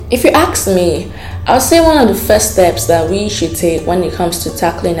If you ask me, I'll say one of the first steps that we should take when it comes to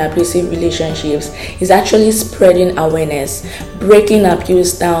tackling abusive relationships is actually spreading awareness, breaking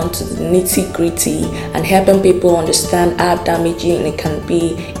abuse down to the nitty gritty, and helping people understand how damaging it can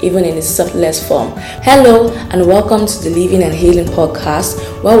be, even in its subtlest form. Hello, and welcome to the Living and Healing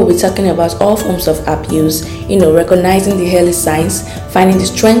podcast, where we'll be talking about all forms of abuse, recognizing the early signs, finding the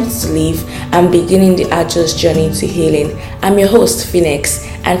strength to live, and beginning the arduous journey to healing. I'm your host, Phoenix.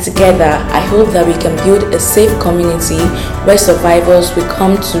 And together, I hope that we can build a safe community where survivors will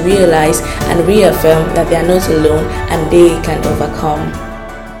come to realize and reaffirm that they are not alone and they can overcome.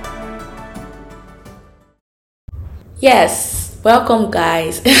 Yes, welcome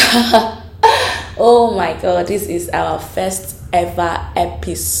guys. Oh my god, this is our first ever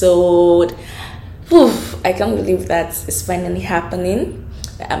episode. I can't believe that it's finally happening.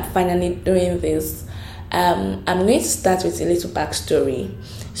 I'm finally doing this. I'm going to start with a little backstory.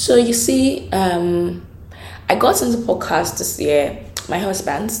 So you see, I got into podcasts this year. My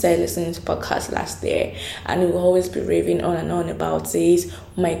husband started listening to podcasts last year, and he will always be raving on and on about it.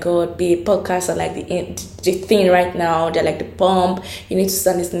 Oh my god, babe, podcasts are like the thing right now. They're like the bomb. You need to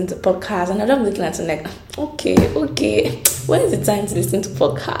start listening to podcasts. And I'm just looking at him like, okay, when is the time to listen to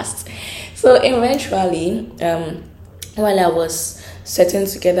podcasts? So eventually, while I was setting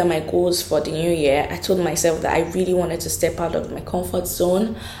together my goals for the new year, I told myself that I really wanted to step out of my comfort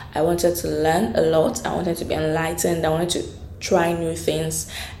zone. I wanted to learn a lot. I wanted to be enlightened. I wanted to try new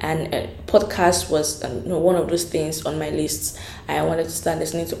things, and podcast was one of those things on my list. I wanted to start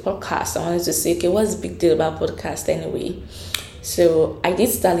listening to podcasts. I wanted to say, okay, what's the big deal about podcast anyway? So I did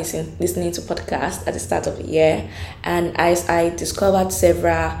start listening to podcasts at the start of the year, and as I discovered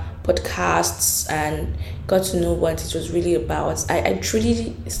several podcasts and got to know what it was really about, I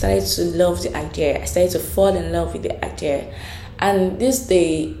truly started to love the idea. I started to fall in love with the idea. And this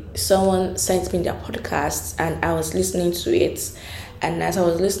day, someone sent me their podcast, and I was listening to it. And as I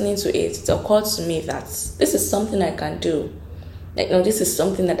was listening to it, it occurred to me that this is something I can do. This is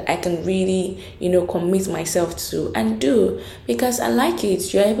something that I can really, commit myself to and do, because I like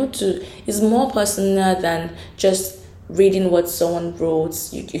it. You're able to, it's more personal than just reading what someone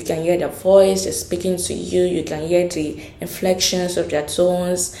wrote. You can hear their voice, they're speaking to you. You can hear the inflections of their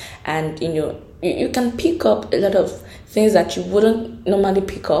tones, and you can pick up a lot of things that you wouldn't normally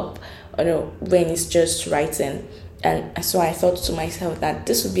pick up when it's just writing. And so I thought to myself that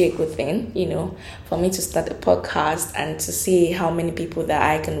this would be a good thing, for me to start a podcast and to see how many people that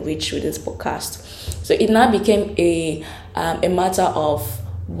I can reach with this podcast. So it now became a matter of,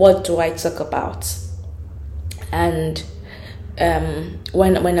 what do I talk about? And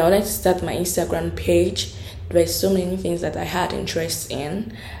when I wanted to start my Instagram page, there were so many things that I had interest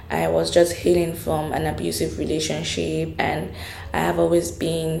in. I was just healing from an abusive relationship, and I have always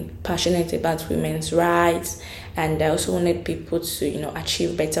been passionate about women's rights, and I also wanted people to,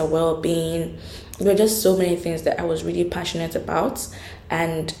 achieve better well-being. There were just so many things that I was really passionate about,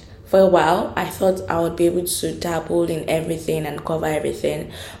 and for a while, I thought I would be able to dabble in everything and cover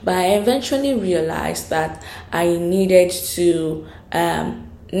everything. But I eventually realized that I needed to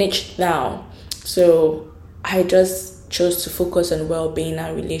niche down. So I just chose to focus on well-being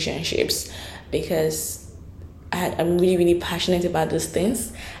and relationships, because I'm really, really passionate about those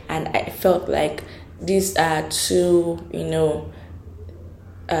things. And I felt like these are two,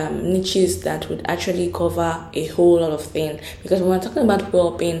 niches that would actually cover a whole lot of things. Because when we're talking about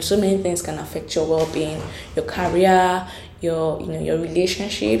well-being, so many things can affect your well-being, your career, your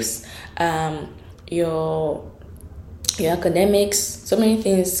relationships, your academics. So many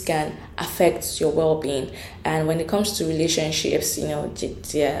things can affect your well-being. And when it comes to relationships,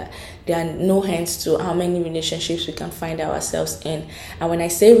 there are no hands to how many relationships we can find ourselves in. And when I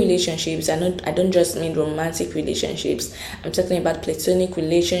say relationships, I don't just mean romantic relationships. I'm talking about platonic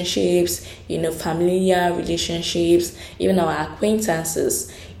relationships, familiar relationships, even our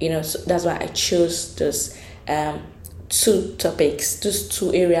acquaintances. So that's why I chose those two topics, those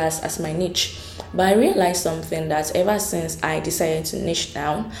two areas as my niche. But I realized something, that ever since I decided to niche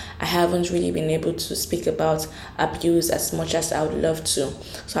down, I haven't really been able to speak about abuse as much as I would love to.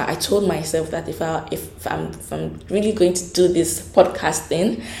 So I told myself that if I'm really going to do this podcast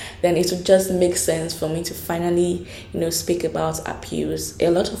thing, then it would just make sense for me to finally, speak about abuse. A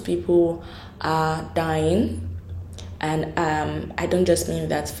lot of people are dying. And I don't just mean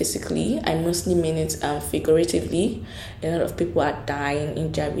that physically, I mostly mean it figuratively. A lot of people are dying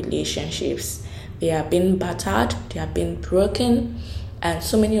in their relationships. They are being battered, they are being broken, and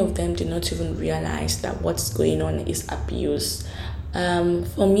so many of them do not even realize that what's going on is abuse.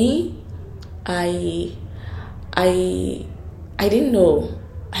 For me, I didn't know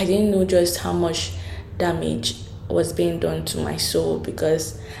I didn't know just how much damage was being done to my soul,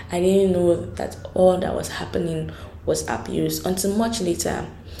 because I didn't know that all that was happening was abuse until much later.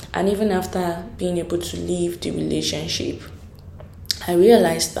 And even after being able to leave the relationship, I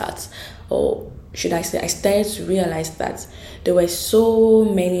realized that, or should I say, I started to realize that there were so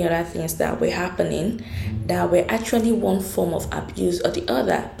many other things that were happening that were actually one form of abuse or the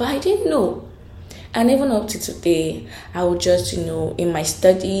other, but I didn't know. And even up to today, I would just, in my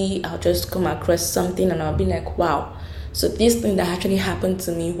study, I'll just come across something and I'll be like, wow, so this thing that actually happened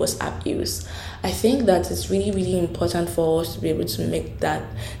to me was abuse. I think that it's really, really important for us to be able to make that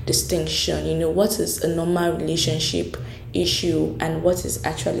distinction. What is a normal relationship issue and what is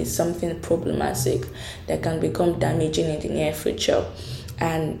actually something problematic that can become damaging in the near future.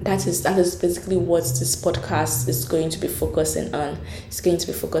 And that is basically what this podcast is going to be focusing on. It's going to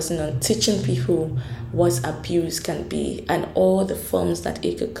be focusing on teaching people what abuse can be and all the forms that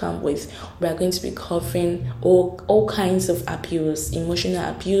it could come with. We are going to be covering all kinds of abuse: emotional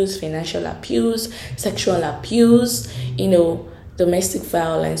abuse, financial abuse, sexual abuse, domestic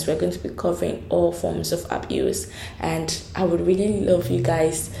violence. We're going to be covering all forms of abuse, and I would really love you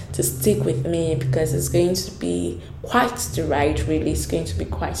guys to stick with me because it's going to be quite the ride. Really, it's going to be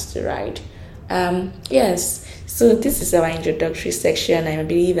quite the ride. Yes, so this is our introductory section. I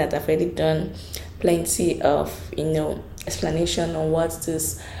believe that I've already done plenty of explanation on what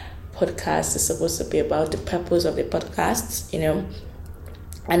this podcast is supposed to be about, the purpose of the podcast,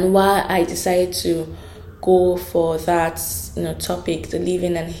 and why I decided to go for that topic, the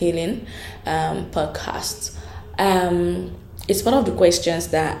living and healing podcast. It's one of the questions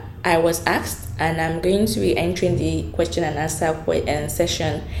that I was asked, and I'm going to be entering the question and answer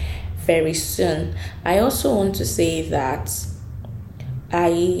session very soon. I also want to say that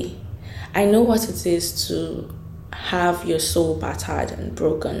I know what it is to have your soul battered and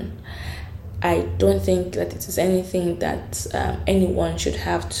broken. I don't think that it is anything that anyone should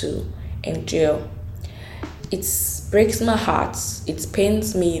have to endure. It breaks my heart. It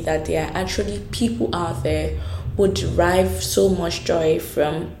pains me that there are actually people out there who derive so much joy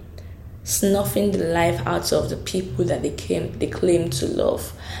from snuffing the life out of the people that they claim to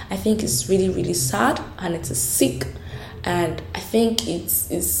love. I think it's really, really sad, and it's sick. And I think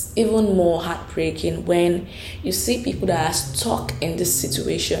it's even more heartbreaking when you see people that are stuck in this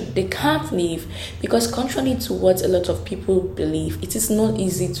situation. They can't leave because, contrary to what a lot of people believe, it is not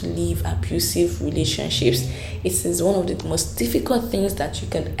easy to leave abusive relationships. It is one of the most difficult things that you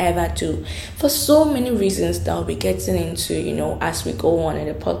can ever do, for so many reasons that I'll be getting into, as we go on in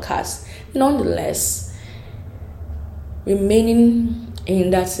the podcast. Nonetheless, remaining in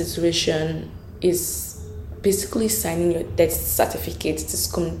that situation is basically signing your death certificate. It is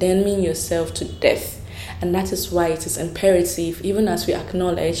condemning yourself to death. And that is why it is imperative, even as we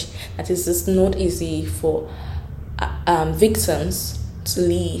acknowledge that it is not easy for victims to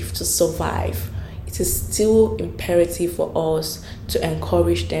live, to survive, it is still imperative for us to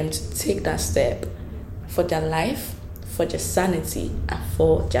encourage them to take that step for their life, for their sanity, and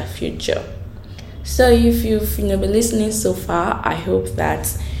for their future. So if you've been listening so far, I hope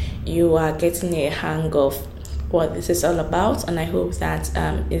that you are getting a hang of what this is all about, and I hope that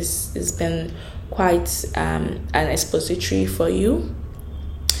it's been quite an expository for you.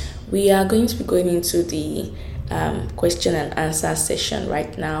 We are going to be going into the question and answer session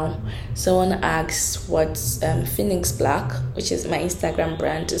right now. Someone asks what Phoenix Black, which is my Instagram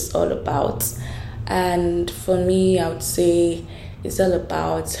brand, is all about. And for me, I would say it's all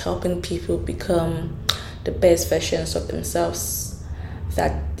about helping people become the best versions of themselves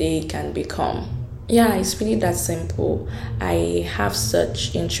that they can become. Yeah, it's really that simple. I have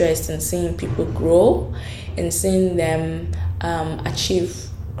such interest in seeing people grow, and seeing them achieve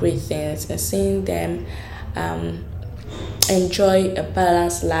great things, and seeing them enjoy a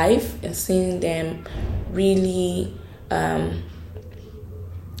balanced life, and seeing them really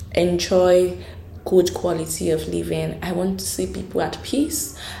enjoy good quality of living. I want to see people at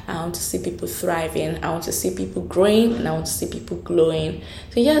peace. I want to see people thriving. I want to see people growing, and I want to see people glowing.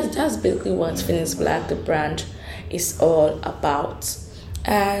 So yes, that's basically what Phoenix Black, the brand, is all about.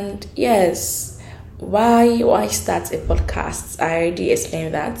 And yes, why start a podcast? I already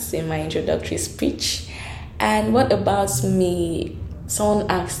explained that in my introductory speech. And what about me? Someone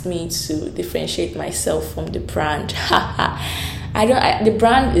asked me to differentiate myself from the brand. The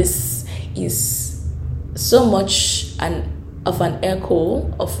brand is so much of an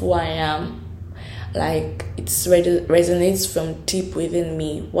echo of who I am. Like, it resonates from deep within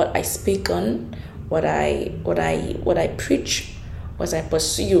me. What I speak on, what I preach, what I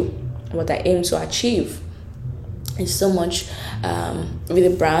pursue, what I aim to achieve. It's so much with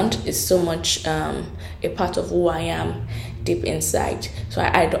the brand. It's so much a part of who I am deep inside. So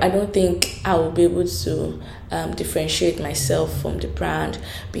I don't think I will be able to differentiate myself from the brand,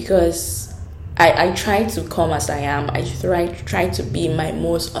 because I try to come as I am. I try to be my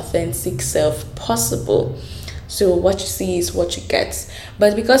most authentic self possible. So what you see is what you get.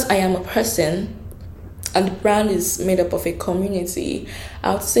 But because I am a person and the brand is made up of a community,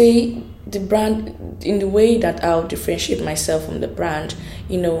 I would say the brand, in the way that I'll differentiate myself from the brand,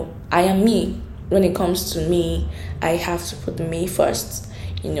 I am me. When it comes to me, I have to put me first,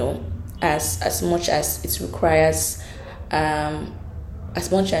 as much as it requires, as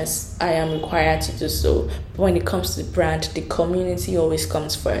much as I am required to do so. But when it comes to the brand, the community always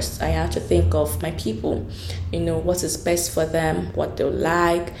comes first. I have to think of my people, what is best for them, what they'll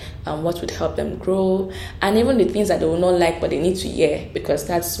like, and what would help them grow, and even the things that they will not like but they need to hear, because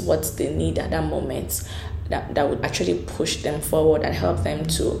that's what they need at that moment, that would actually push them forward and help them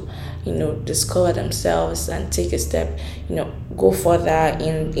to discover themselves and take a step, go further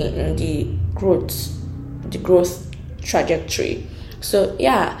in the growth trajectory. So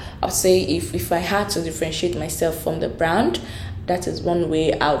yeah, I'll say if I had to differentiate myself from the brand, that is one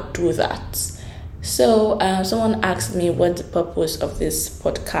way I'll do that. So someone asked me what the purpose of this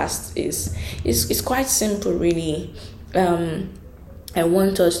podcast is. It's quite simple, really. I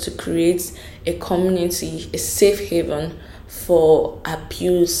want us to create a community, a safe haven for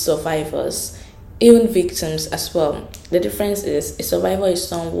abuse survivors, even victims as well. The difference is a survivor is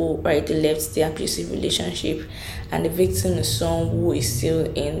someone who already left the abusive relationship, and the victim is someone who is still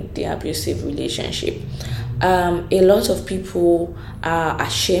in the abusive relationship. A lot of people are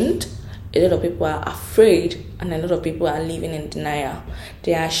ashamed, a lot of people are afraid, and a lot of people are living in denial.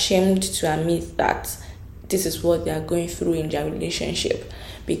 They are ashamed to admit that this is what they are going through in their relationship,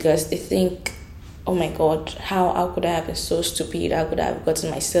 because they think, oh my God, how could I have been so stupid? How could I have gotten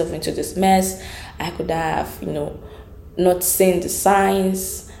myself into this mess? I could have, not seen the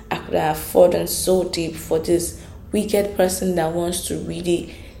signs. I could have fallen so deep for this wicked person that wants to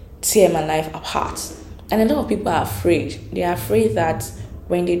really tear my life apart. And a lot of people are afraid. They are afraid that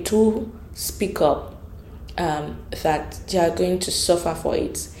when they do speak up, that they are going to suffer for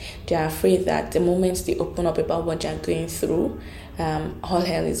it. They are afraid that the moment they open up about what they are going through, all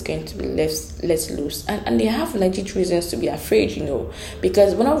hell is going to be let loose, and they have legit reasons to be afraid,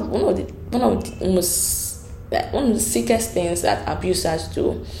 because one of the sickest things that abusers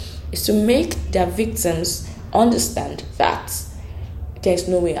do is to make their victims understand that there is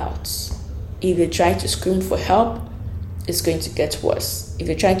no way out. If they try to scream for help, it's going to get worse. If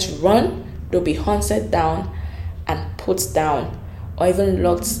they try to run, they'll be hunted down and put down, or even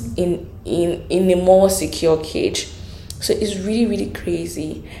locked in a more secure cage. So it's really, really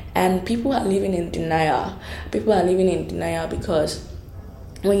crazy. And people are living in denial. People are living in denial because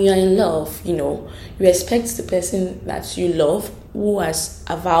when you're in love, you expect the person that you love, who has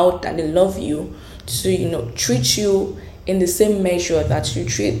avowed that they love you, to, treat you in the same measure that you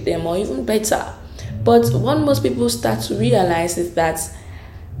treat them, or even better. But what most people start to realize is that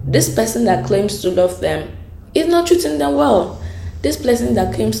this person that claims to love them is not treating them well. This person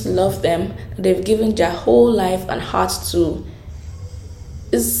that claims to love them, they've given their whole life and heart to,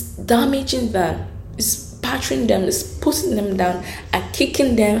 is damaging them, is battering them, is putting them down and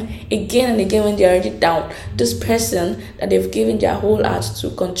kicking them again and again when they're already down. This person that they've given their whole heart to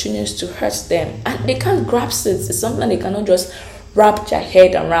continues to hurt them, and they can't grasp it. It's something they cannot just wrap their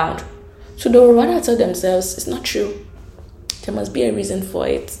head around. So they will rather tell themselves it's not true. There must be a reason for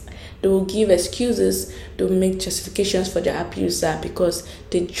it. They will give excuses, they will make justifications for their abuser, because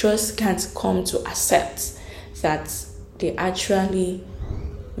they just can't come to accept that they actually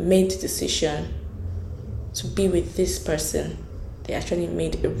made the decision to be with this person. They actually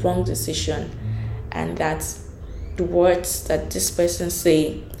made a wrong decision, and that the words that this person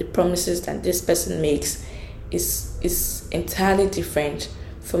say, the promises that this person makes is entirely different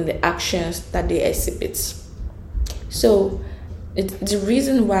from the actions that they exhibit. So the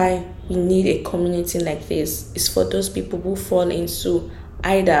reason why we need a community like this is for those people who fall into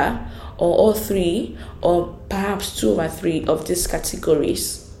either or all three, or perhaps two or three of these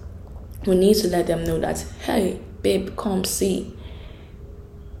categories. We need to let them know that, hey, babe, come see.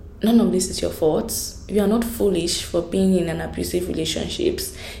 None of this is your fault. You are not foolish for being in an abusive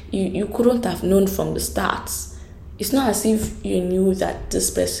relationships. You couldn't have known from the start. It's not as if you knew that this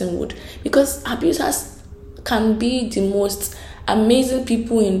person would, because abusers can be the most amazing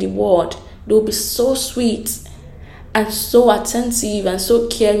people in the world. They'll be so sweet and so attentive and so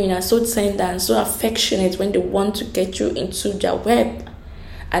caring and so tender and so affectionate when they want to get you into their web.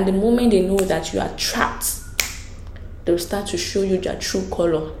 And the moment they know that you are trapped, they'll start to show you their true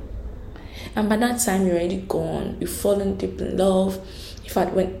color. And by that time, you're already gone. You've fallen deep in love. In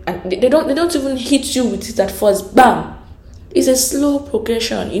fact, they don't even hit you with it at first. Bam! It's a slow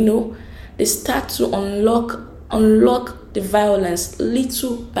progression, They start to unlock the violence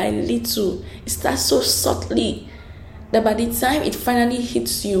little by little. It starts so subtly that by the time it finally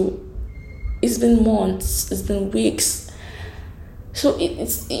hits you, it's been months, it's been weeks. So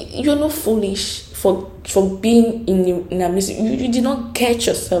you're not foolish for being in a music. You did not get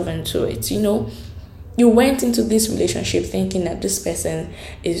yourself into it, You went into this relationship thinking that this person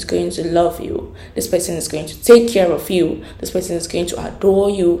is going to love you. This person is going to take care of you. This person is going to adore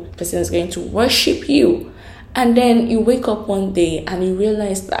you. This person is going to worship you. And then you wake up one day and you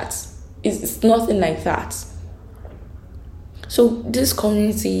realize that it's nothing like that. So this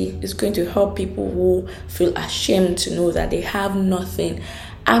community is going to help people who feel ashamed to know that they have nothing,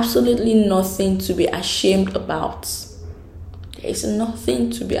 absolutely nothing to be ashamed about. There is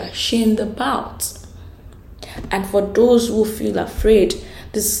nothing to be ashamed about. And for those who feel afraid,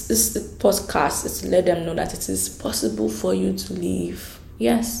 this podcast is to let them know that it is possible for you to leave.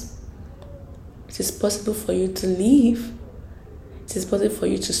 Yes, it is possible for you to leave. It is possible for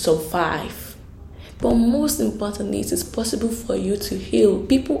you to survive. But most importantly, it is possible for you to heal.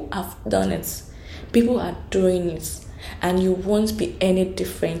 People have done it. People are doing it. And you won't be any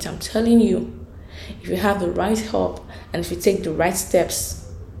different. I'm telling you. If you have the right help and if you take the right steps,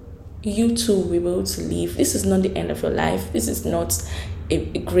 you too will be able to leave. This is not the end of your life. This is not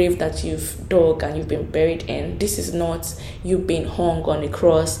a grave that you've dug and you've been buried in. This is not you being hung on a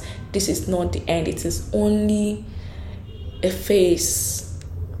cross. This is not the end. It is only a phase.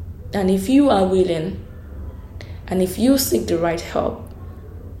 And if you are willing, and if you seek the right help,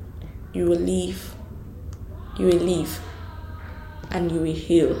 you will leave. You will leave. And you will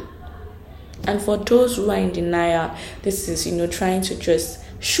heal. And for those who are in denial, this is, trying to just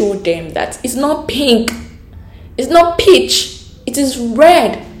show them that it's not pink. It's not peach. It is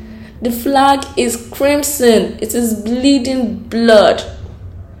red. The flag is crimson. It is bleeding blood.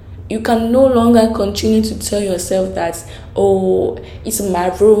 You can no longer continue to tell yourself that, it's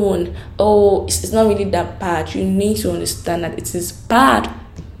maroon. It's not really that bad. You need to understand that it is bad.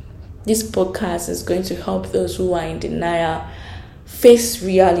 This podcast is going to help those who are in denial face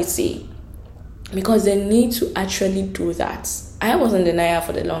reality, because they need to actually do that. I was in denial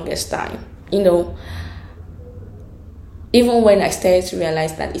for the longest time. Even when I started to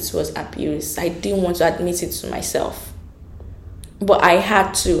realize that it was abuse, I didn't want to admit it to myself. But I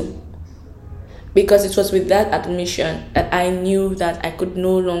had to, because it was with that admission that I knew that I could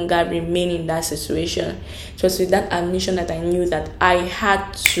no longer remain in that situation. It was with that admission that I knew that I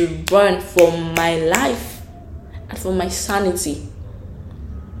had to run for my life and for my sanity.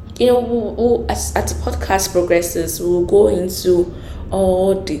 As the podcast progresses, we'll go into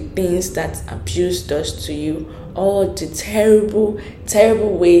all the things that abuse does to you, all the terrible,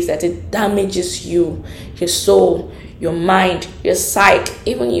 terrible ways that it damages you, your soul, your mind, your psyche,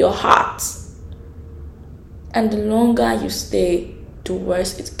 even your heart. And the longer you stay, the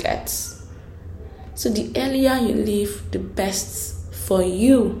worse it gets. So the earlier you leave, the best for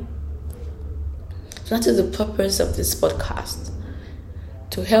you. So that is the purpose of this podcast.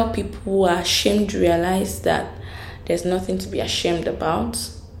 To help people who are ashamed realize that there's nothing to be ashamed about.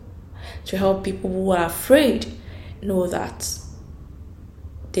 To help people who are afraid know that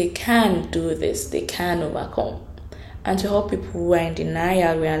they can do this, they can overcome. And to help people who are in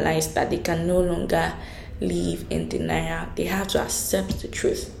denial realize that they can no longer live in denial. They have to accept the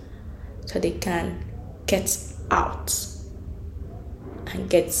truth so they can get out and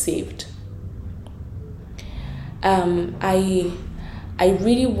get saved. I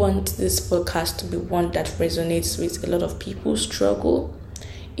really want this podcast to be one that resonates with a lot of people's struggle.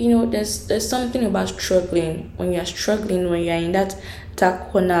 There's something about struggling. When you're struggling, when you're in that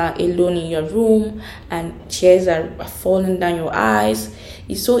dark corner alone in your room and tears are falling down your eyes,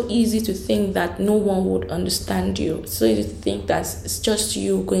 it's so easy to think that no one would understand you. It's so easy to think that it's just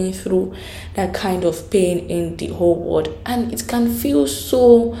you going through that kind of pain in the whole world. And it can feel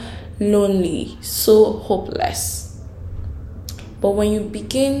so lonely, so hopeless. But when you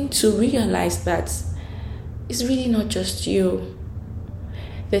begin to realize that it's really not just you,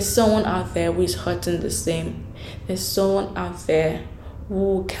 there's someone out there who is hurting the same. There's someone out there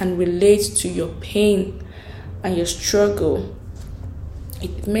who can relate to your pain and your struggle.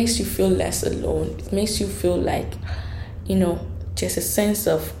 It makes you feel less alone. It makes you feel like, there's a sense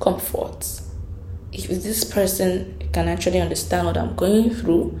of comfort. If this person can actually understand what I'm going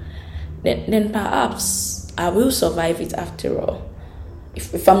through, then perhaps I will survive it after all.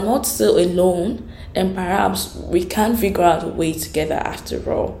 If I'm not still alone, then perhaps we can figure out a way together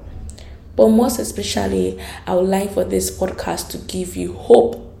after all. But most especially, I would like for this podcast to give you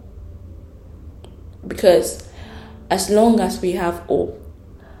hope. Because as long as we have hope,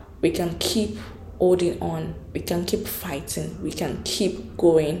 we can keep holding on, we can keep fighting, we can keep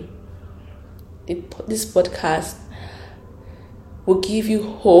going. This podcast will give you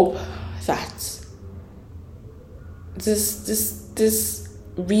hope that this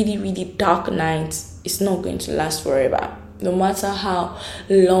really, really dark night is not going to last forever. No matter how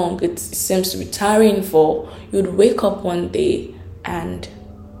long it seems to be tiring for, you'd wake up one day and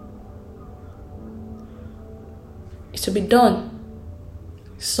it will be done.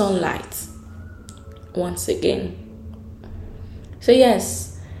 Sunlight once again. So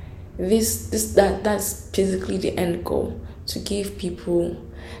yes, that's basically the end goal, to give people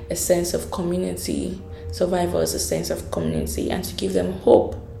a sense of community, survivors a sense of community, and to give them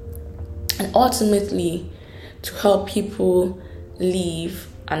hope, and ultimately to help people live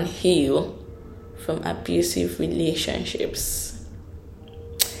and heal from abusive relationships.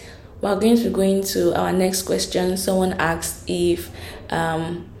 We're going to go into our next question. Someone asked if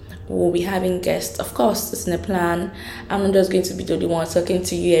we'll be having guests. Of course, it's in the plan. I'm not just going to be the only one talking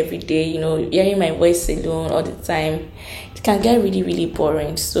to you every day, hearing my voice alone all the time. It can get really, really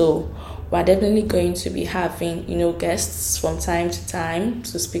boring. So we're definitely going to be having, guests from time to time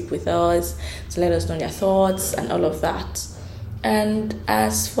to speak with us, to let us know their thoughts and all of that. And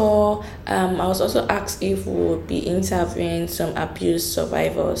as for, I was also asked if we would be interviewing some abuse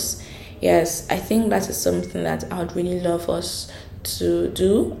survivors. Yes, I think that is something that I would really love us to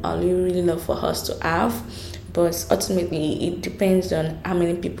do. I would really love for us to have. But ultimately, it depends on how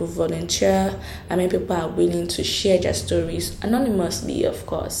many people volunteer, how many people are willing to share their stories anonymously, of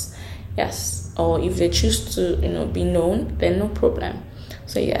course. Yes, or if they choose to, be known, then no problem.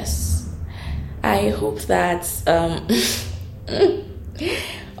 So yes, I hope that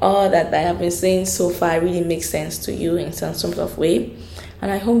all that I have been saying so far really makes sense to you in some sort of way,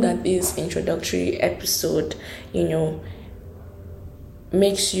 and I hope that this introductory episode,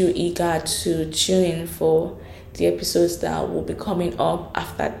 makes you eager to tune in for the episodes that will be coming up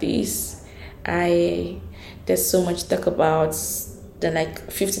after this. There's so much to talk about. There are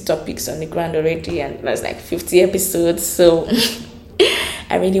 50 topics on the ground already, and there's 50 episodes. So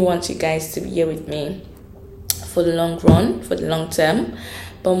I really want you guys to be here with me for the long run, for the long term.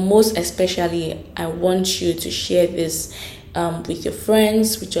 But most especially, I want you to share this with your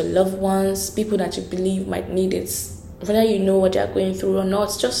friends, with your loved ones, people that you believe might need it. Whether you know what they're going through or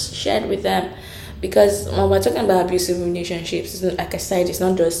not, just share it with them. Because when we're talking about abusive relationships, like I said, it's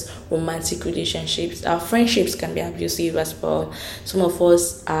not just romantic relationships. Our friendships can be abusive as well. Some of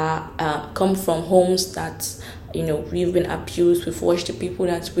us come from homes that, we've been abused. We've watched the people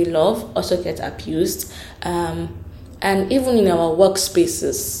that we love also get abused. And even in our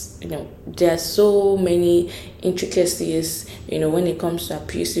workspaces, there are so many intricacies, when it comes to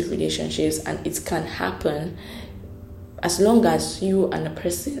abusive relationships, and it can happen. As long as you and a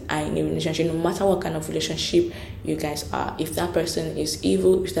person are in a relationship, no matter what kind of relationship you guys are, if that person is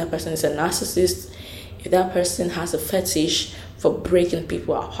evil, if that person is a narcissist, if that person has a fetish for breaking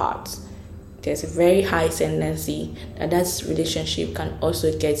people apart, there's a very high tendency that relationship can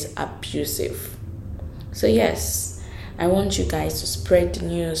also get abusive. So yes, I want you guys to spread the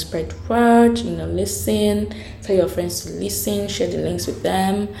news, spread the word, listen, tell your friends to listen, share the links with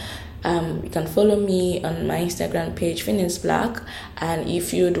them. You can follow me on my Instagram page, Phoenix Black, and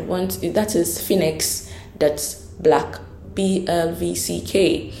if you'd want, that is Phoenix, that's Black,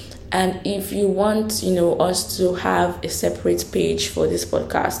 BLVCK. And if you want, us to have a separate page for this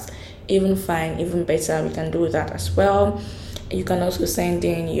podcast, even fine, even better, we can do that as well. You can also send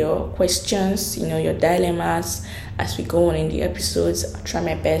in your questions, your dilemmas as we go on in the episodes. I'll try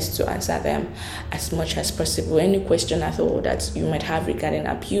my best to answer them as much as possible. Any question at all that you might have regarding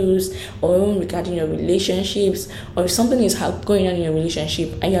abuse, or even regarding your relationships, or if something is going on in your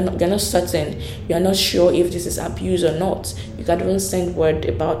relationship and you're not certain, you're not sure if this is abuse or not, you can even send word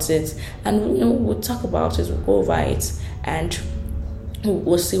about it, and we'll talk about it, we'll go over it, and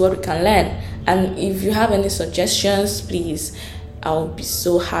we'll see what we can learn. And if you have any suggestions, please, I'll be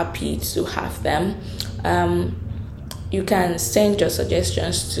so happy to have them. You can send your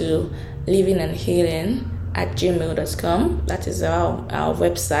suggestions to livingandhealing@gmail.com. That is our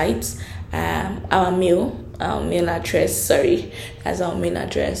website, our mail address. That's our mail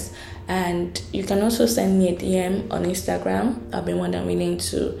address. And you can also send me a DM on Instagram. I'll be more than willing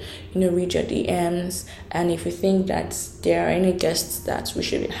to, read your DMs. And if you think that there are any guests that we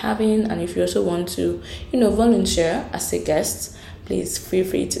should be having, and if you also want to, volunteer as a guest, please feel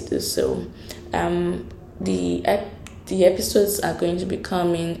free to do so. The the episodes are going to be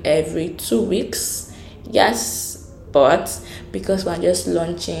coming every 2 weeks. Yes, but because we're just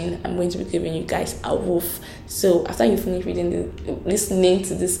launching, I'm going to be giving you guys a woof. So after you finish listening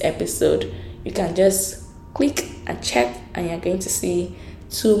to this episode, you can just click and check, and you're going to see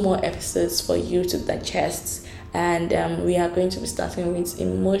 2 more episodes for you to digest. And we are going to be starting with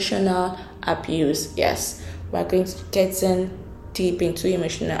emotional abuse. Yes, we're going to get in deep into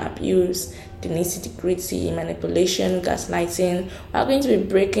emotional abuse, the nitty-gritty, manipulation, gaslighting. We're going to be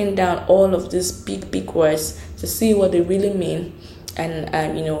breaking down all of these big words to see what they really mean,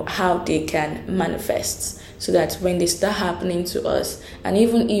 and how they can manifest, so that when they start happening to us, and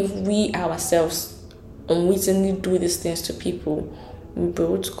even if we ourselves unwittingly do these things to people, we'll be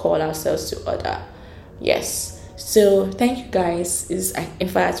able to call ourselves to order. Yes. So thank you guys. In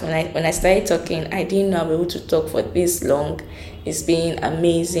fact, when I started talking, I didn't know I'd be able to talk for this long. It's been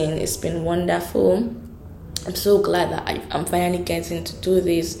amazing. It's been wonderful. I'm so glad that I'm finally getting to do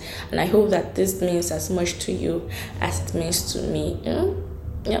this, and I hope that this means as much to you as it means to me.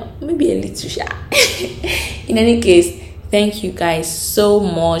 Maybe a little shy. In any case, thank you guys so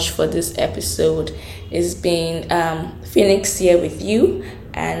much for this episode. It's been Phoenix here with you,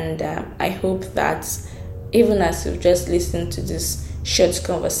 and I hope that even as you've just listened to this short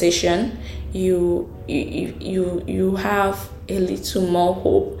conversation, you have a little more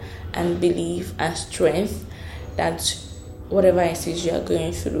hope and belief and strength that whatever it is you are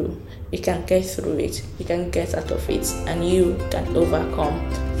going through, you can get through it, you can get out of it, and you can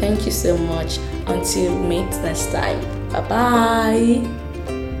overcome. Thank you so much. Until we meet next time. Bye bye.